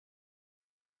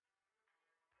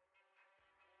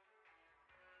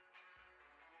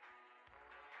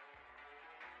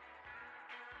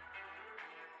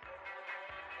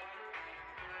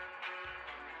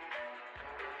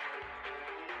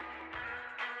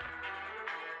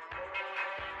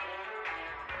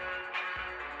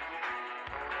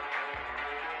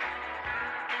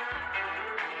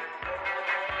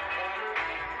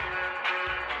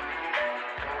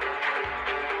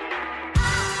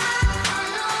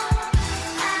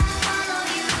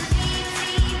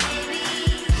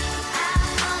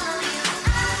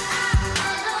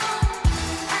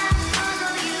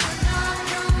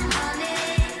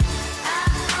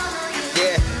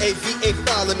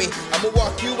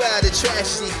smoke you out of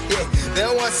trashy. Yeah, they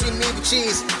don't wanna see me with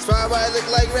cheese. That's why I look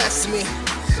like rats to me.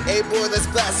 Hey boy, that's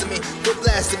blasphemy, quit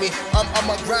blasting me. I'm on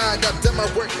my grind, I've done my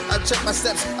work, I've checked my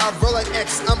steps, I roll like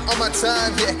X, I'm on my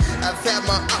time, yeah. I've had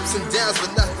my ups and downs,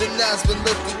 but nothing now's been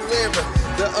looking clearer.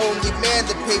 The only man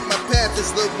that paved my path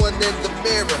is the one in the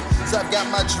mirror. So I've got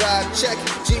my drive check,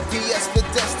 GPS for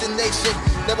destination.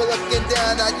 Never looking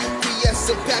down on UPS,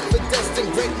 and packed for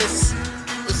destined greatness.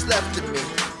 What's left of me?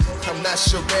 I'm not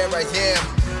sure where I am.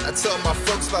 I tell my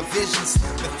folks my visions,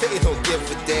 but they don't give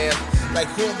a damn. Like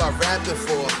who am I rapping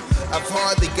for? I've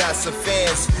hardly got some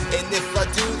fans, and if I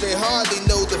do, they hardly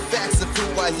know the facts of who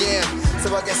I am.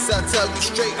 So I guess I'll tell you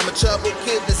straight, I'm a troubled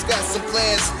kid that's got some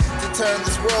plans to turn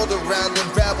this world around and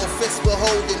ravel fists while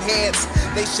holding hands.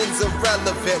 Nations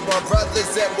irrelevant, while brothers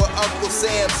that were Uncle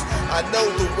Sam's. I know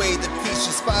the way the peace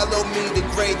just follow me to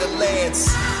greater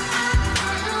lands.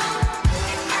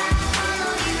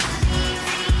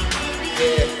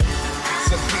 Yeah.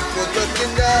 Some people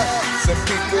looking up, some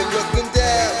people looking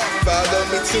down. Follow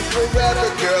me to forever,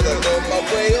 girl, I know my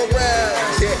way around.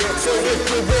 Yeah. So if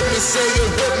you're with me, say you're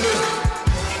with me.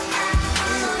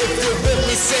 If you're with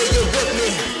me, say you're with me.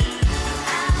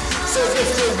 So if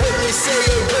you're with me, say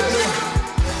you're with me.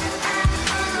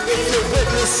 If you're with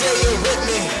me, say you're with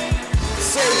me.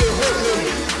 Say you're with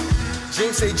me.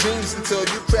 Dreams say dreams until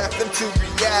you craft them to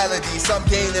realities. I'm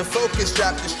gaining focus,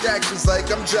 drop distractions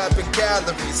like I'm dropping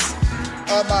calories.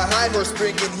 On my high horse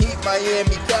bringing heat,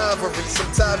 Miami Cavalry.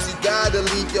 Sometimes you gotta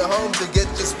leave your home to get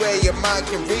just where your mind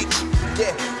can reach.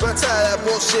 Yeah, but I'm tired of that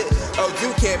bullshit. Oh,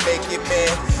 you can't make it,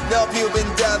 man. Now if you've been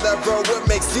down that road, what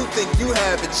makes you think you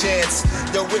have a chance?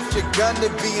 Yo, if you're gonna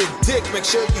be a dick, make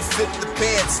sure you fit the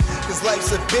pants. Cause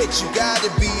life's a bitch, you gotta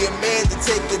be a man to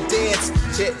take the dance.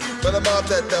 Shit, but I'm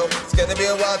off that though. It's gonna be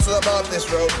a while till I'm off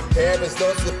this road. Parents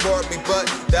don't support me, but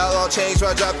that'll all change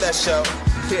when I drop that show.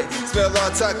 Yeah, it's been a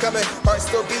long time coming, heart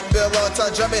still beating, been a long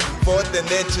time drumming. More than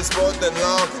inches, more than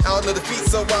long. I don't know the feet,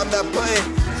 so I'm not playing.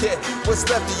 Yeah, what's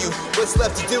left of you? What's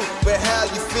left to do? But how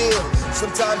you feel?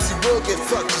 Sometimes you will get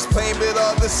fucked, just blame it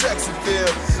on the sex appeal.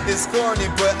 It's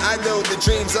corny, but I know the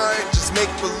dreams aren't just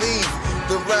make believe.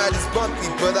 The ride is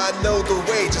bumpy, but I know the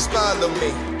way, just follow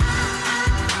me.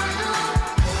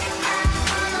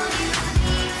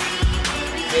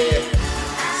 Yeah,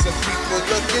 some people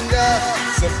looking up,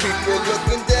 some people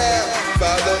looking down.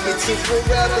 Follow me to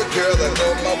forever, girl, I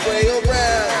know my way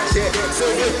around. Yeah, so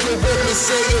if you're with me,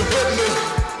 say you're with me.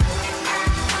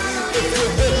 If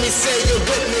you're with me, say you're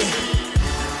with me.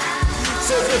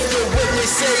 So if you're with me,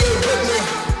 say you're with me.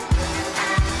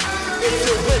 If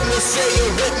you're with me, say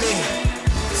you're with me.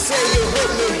 Say you're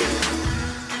with me.